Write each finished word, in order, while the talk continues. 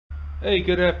Hey,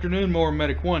 good afternoon, Mower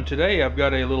Medic 1. Today I've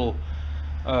got a little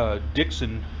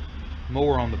Dixon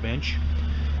mower on the bench,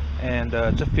 and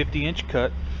it's a 50-inch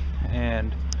cut,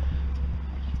 and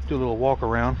do a little walk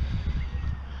around.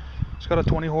 It's got a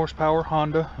 20 horsepower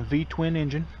Honda V-twin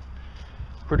engine,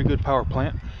 pretty good power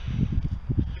plant,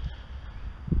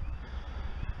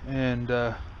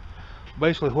 and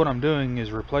basically what I'm doing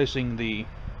is replacing the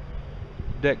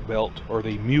deck belt, or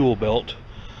the Mule belt.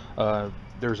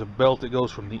 There's a belt that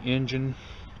goes from the engine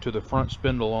to the front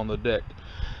spindle on the deck,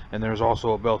 and there's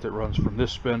also a belt that runs from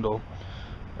this spindle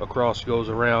across, goes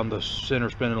around the center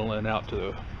spindle and out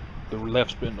to the left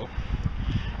spindle.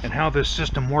 And how this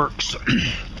system works,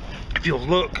 if you'll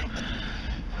look,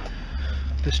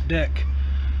 this deck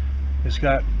has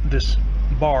got this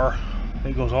bar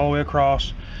that goes all the way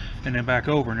across and then back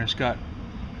over, and it's got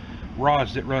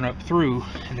rods that run up through,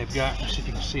 and they've got, let's see if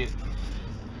you can see it,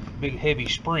 big heavy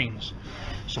springs.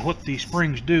 So what these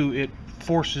springs do, it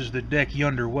forces the deck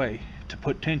yonder way to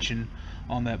put tension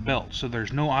on that belt, so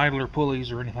there's no idler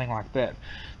pulleys or anything like that.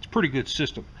 It's a pretty good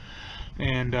system,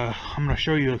 and I'm going to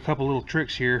show you a couple little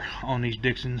tricks here on these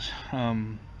Dixons.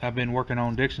 I've been working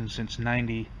on Dixons since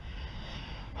 98,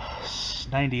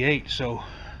 so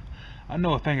I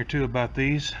know a thing or two about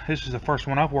these. This is the first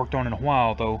one I've worked on in a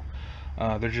while, though.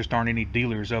 There just aren't any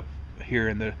dealers up here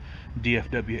in the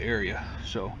DFW area,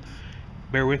 so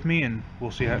bear with me and we'll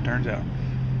see how it turns out.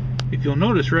 If you'll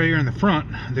notice right here in the front,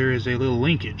 there is a little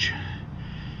linkage,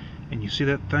 and you see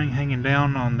that thing hanging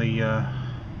down on the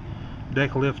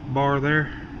deck lift bar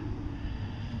there.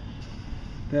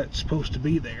 That's supposed to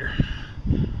be there,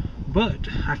 but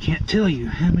I can't tell you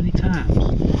how many times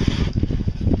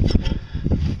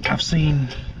I've seen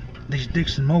these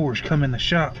Dixon mowers come in the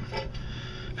shop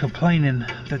complaining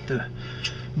that the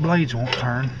blades won't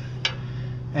turn,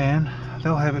 and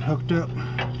they'll have it hooked up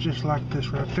just like this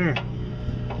right there,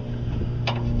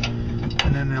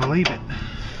 and then they'll leave it.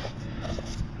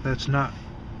 That's not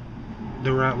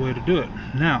the right way to do it.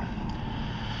 Now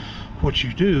what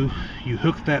you do, you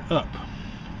hook that up.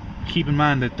 Keep in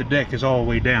mind that the deck is all the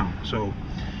way down, so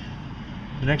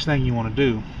the next thing you want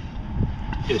to do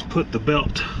is put the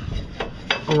belt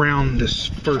around this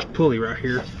first pulley right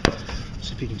here.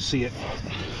 See if you can see it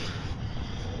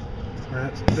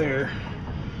right there,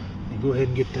 and go ahead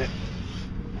and get that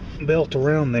belt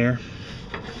around there.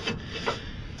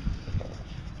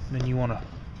 Then you want to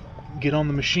get on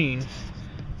the machine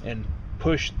and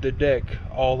push the deck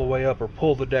all the way up, or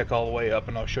pull the deck all the way up,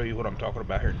 and I'll show you what I'm talking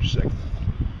about here in just a second.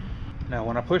 Now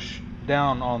when I push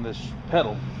down on this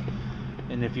pedal,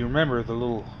 and if you remember the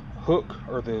little hook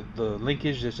or the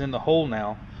linkage that's in the hole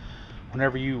now,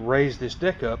 whenever you raise this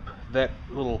deck up, that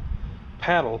little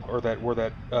paddle, or that where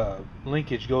that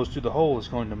linkage goes through the hole, is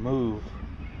going to move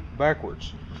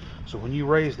backwards. So when you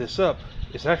raise this up,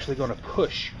 it's actually going to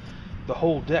push the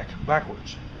whole deck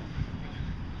backwards.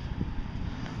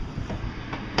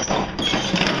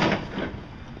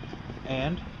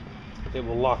 And it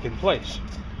will lock in place.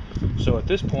 So at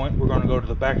this point, we're going to go to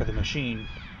the back of the machine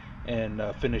and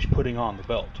finish putting on the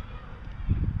belt.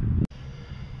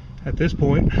 At this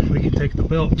point, we can take the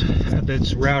belt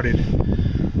that's routed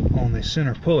on the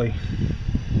center pulley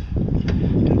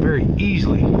and very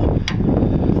easily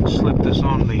slip this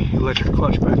on the electric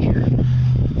clutch back here.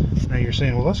 Now you're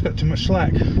saying, well, that's got too much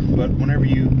slack, but whenever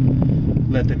you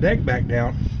let the deck back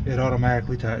down, it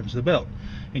automatically tightens the belt,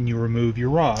 and you remove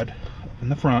your rod in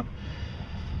the front,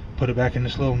 put it back in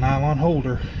this little nylon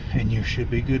holder, and you should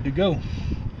be good to go.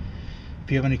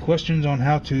 If you have any questions on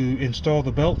how to install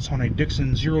the belts on a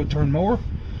Dixon zero-turn mower,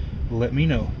 let me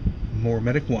know. Mower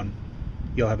Medic 1.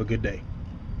 Y'all have a good day.